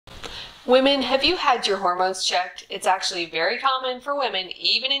Women, have you had your hormones checked? It's actually very common for women,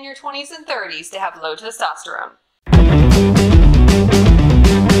 even in your 20s and 30s, to have low testosterone.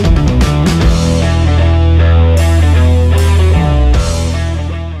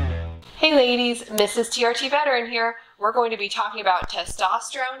 Hey ladies, Mrs. TRT Veteran here. We're going to be talking about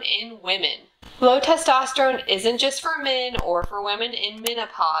testosterone in women. Low testosterone isn't just for men or for women in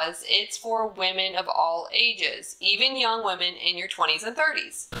menopause, it's for women of all ages, even young women in your 20s and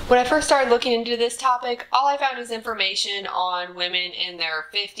 30s. When I first started looking into this topic, all I found was information on women in their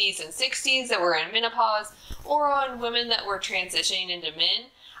 50s and 60s that were in menopause, or on women that were transitioning into men.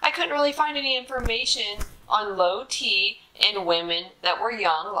 I couldn't really find any information on low T in women that were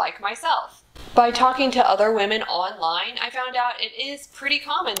young like myself. By talking to other women online, I found out it is pretty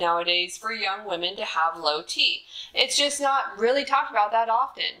common nowadays for young women to have low T. It's just not really talked about that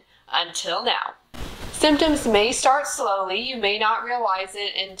often, until now. Symptoms may start slowly. You may not realize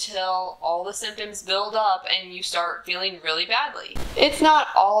it until all the symptoms build up and you start feeling really badly. It's not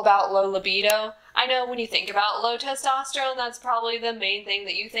all about low libido. I know when you think about low testosterone, that's probably the main thing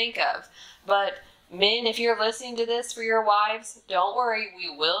that you think of. But men, if you're listening to this for your wives, don't worry,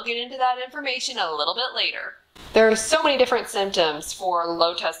 we will get into that information a little bit later. There are so many different symptoms for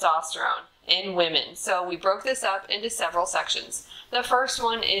low testosterone in women, so we broke this up into several sections. The first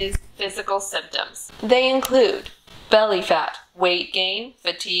one is physical symptoms. They include belly fat, weight gain,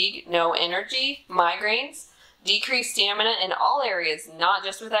 fatigue, no energy, migraines, decreased stamina in all areas, not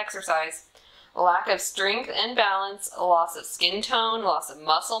just with exercise, lack of strength and balance, loss of skin tone, loss of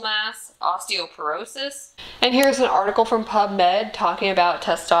muscle mass, osteoporosis. And here's an article from PubMed talking about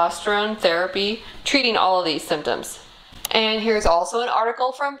testosterone therapy, treating all of these symptoms. And here's also an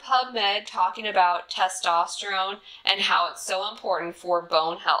article from PubMed talking about testosterone and how it's so important for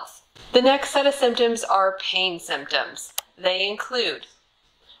bone health. The next set of symptoms are pain symptoms. They include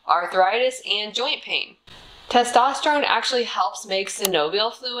arthritis and joint pain. Testosterone actually helps make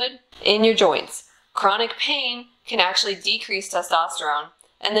synovial fluid in your joints. Chronic pain can actually decrease testosterone.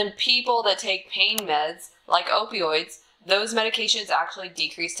 And then people that take pain meds, like opioids, those medications actually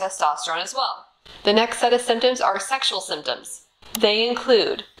decrease testosterone as well. The next set of symptoms are sexual symptoms. They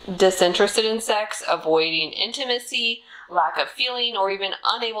include disinterested in sex, avoiding intimacy, lack of feeling, or even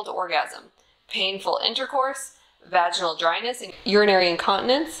unable to orgasm, painful intercourse, vaginal dryness, and urinary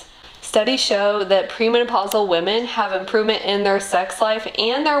incontinence. Studies show that premenopausal women have improvement in their sex life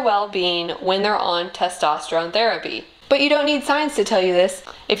and their well-being when they're on testosterone therapy. But you don't need science to tell you this.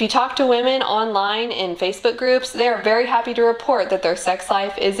 If you talk to women online in Facebook groups, they are very happy to report that their sex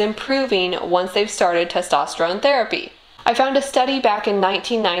life is improving once they've started testosterone therapy. I found a study back in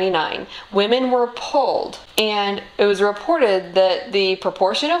 1999. Women were polled, and it was reported that the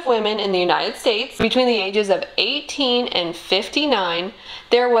proportion of women in the United States between the ages of 18 and 59,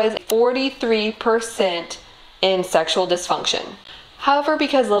 there was 43% in sexual dysfunction. However,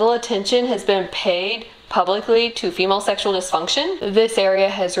 because little attention has been paid publicly to female sexual dysfunction, this area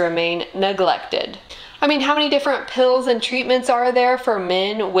has remained neglected. I mean, how many different pills and treatments are there for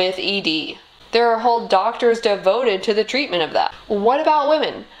men with ED? There are whole doctors devoted to the treatment of that. What about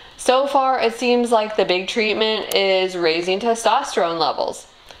women? So far, it seems like the big treatment is raising testosterone levels.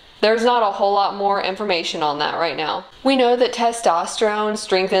 There's not a whole lot more information on that right now. We know that testosterone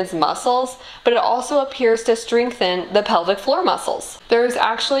strengthens muscles, but it also appears to strengthen the pelvic floor muscles. There's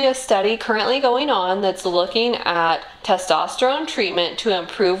actually a study currently going on that's looking at testosterone treatment to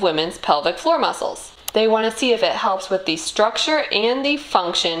improve women's pelvic floor muscles. They want to see if it helps with the structure and the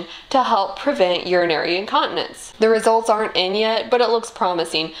function to help prevent urinary incontinence. The results aren't in yet, but it looks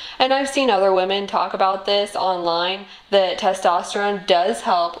promising. And I've seen other women talk about this online, that testosterone does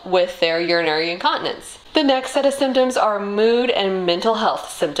help with their urinary incontinence. The next set of symptoms are mood and mental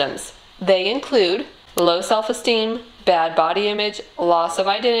health symptoms. They include low self-esteem, bad body image, loss of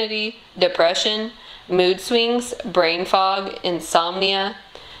identity, depression, mood swings, brain fog, insomnia,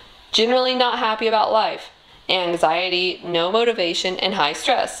 generally not happy about life, anxiety, no motivation, and high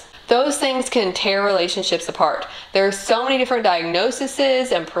stress. Those things can tear relationships apart. There are so many different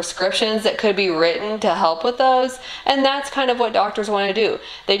diagnoses and prescriptions that could be written to help with those, and that's kind of what doctors want to do.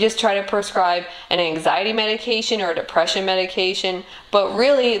 They just try to prescribe an anxiety medication or a depression medication, but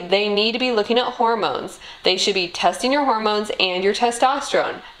really they need to be looking at hormones. They should be testing your hormones and your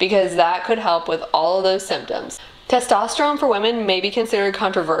testosterone, because that could help with all of those symptoms. Testosterone for women may be considered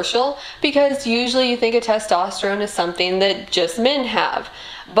controversial because usually you think of testosterone as something that just men have,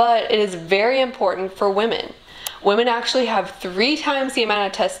 but it is very important for women. Women actually have 3 times the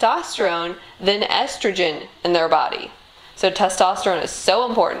amount of testosterone than estrogen in their body. So testosterone is so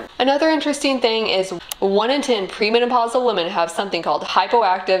important. Another interesting thing is 1 in 10 premenopausal women have something called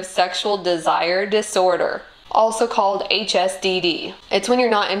Hypoactive Sexual Desire Disorder, also called HSDD. It's when you're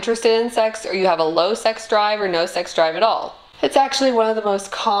not interested in sex, or you have a low sex drive or no sex drive at all. It's actually one of the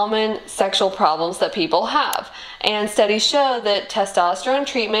most common sexual problems that people have, and studies show that testosterone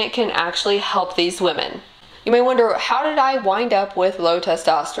treatment can actually help these women. You may wonder, how did I wind up with low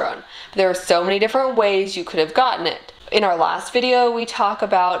testosterone? There are so many different ways you could have gotten it. In our last video, we talk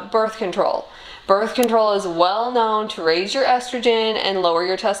about birth control. Birth control is well known to raise your estrogen and lower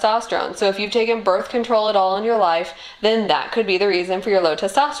your testosterone. So if you've taken birth control at all in your life, then that could be the reason for your low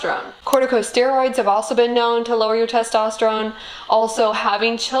testosterone. Corticosteroids have also been known to lower your testosterone. Also,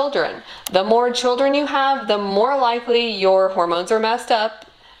 having children. The more children you have, the more likely your hormones are messed up,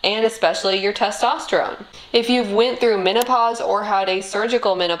 and especially your testosterone. If you've went through menopause or had a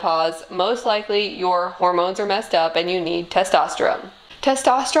surgical menopause, most likely your hormones are messed up and you need testosterone.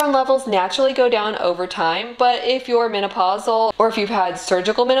 Testosterone levels naturally go down over time, but if you're menopausal or if you've had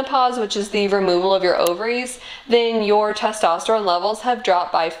surgical menopause, which is the removal of your ovaries, then your testosterone levels have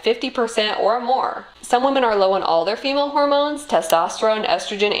dropped by 50% or more. Some women are low on all their female hormones, testosterone,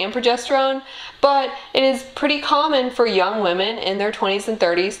 estrogen, and progesterone, but it is pretty common for young women in their 20s and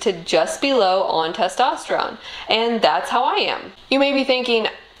 30s to just be low on testosterone, and that's how I am. You may be thinking,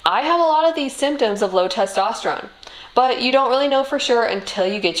 I have a lot of these symptoms of low testosterone, but you don't really know for sure until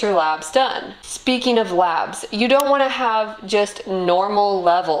you get your labs done. Speaking of labs, you don't want to have just normal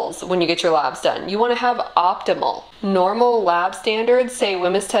levels when you get your labs done. You want to have optimal. Normal lab standards say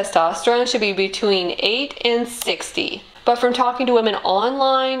women's testosterone should be between 8 and 60. But from talking to women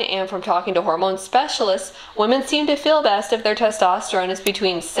online and from talking to hormone specialists, women seem to feel best if their testosterone is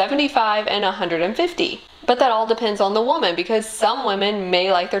between 75 and 150. But that all depends on the woman, because some women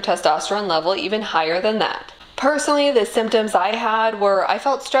may like their testosterone level even higher than that. Personally, the symptoms I had were I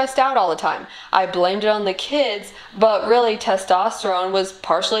felt stressed out all the time. I blamed it on the kids, but really testosterone was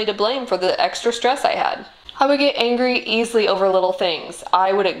partially to blame for the extra stress I had. I would get angry easily over little things.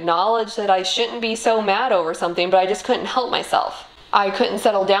 I would acknowledge that I shouldn't be so mad over something, but I just couldn't help myself. I couldn't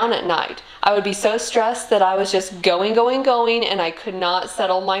settle down at night. I would be so stressed that I was just going, and I could not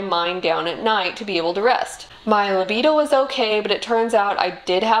settle my mind down at night to be able to rest. My libido was okay, but it turns out I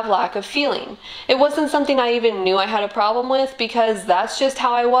did have lack of feeling. It wasn't something I even knew I had a problem with, because that's just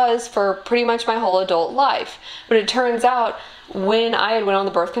how I was for pretty much my whole adult life. But it turns out when I had went on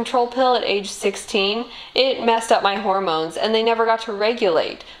the birth control pill at age 16, it messed up my hormones and they never got to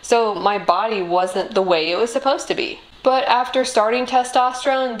regulate. So my body wasn't the way it was supposed to be. But after starting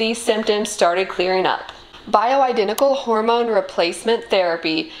testosterone, these symptoms started clearing up. Bioidentical hormone replacement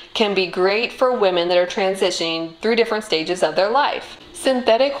therapy can be great for women that are transitioning through different stages of their life.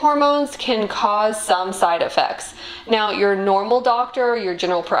 Synthetic hormones can cause some side effects. Now, your normal doctor, your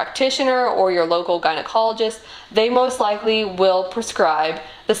general practitioner, or your local gynecologist, they most likely will prescribe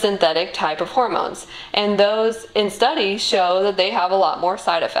the synthetic type of hormones. And those in studies show that they have a lot more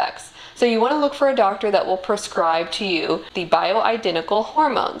side effects. So you want to look for a doctor that will prescribe to you the bioidentical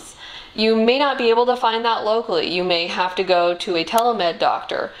hormones. You may not be able to find that locally. You may have to go to a telemed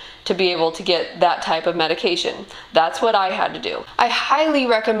doctor to be able to get that type of medication. That's what I had to do. I highly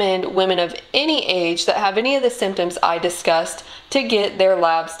recommend women of any age that have any of the symptoms I discussed to get their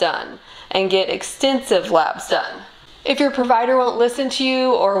labs done and get extensive labs done. If your provider won't listen to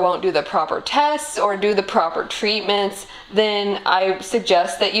you or won't do the proper tests or do the proper treatments, then I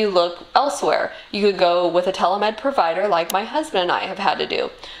suggest that you look elsewhere. You could go with a telemed provider like my husband and I have had to do.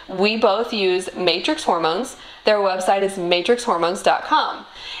 We both use Matrix Hormones. Their website is matrixhormones.com.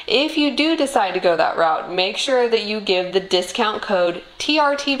 If you do decide to go that route, make sure that you give the discount code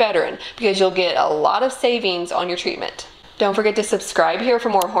TRT Veteran, because you'll get a lot of savings on your treatment. Don't forget to subscribe here for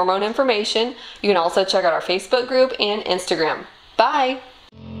more hormone information. You can also check out our Facebook group and Instagram. Bye!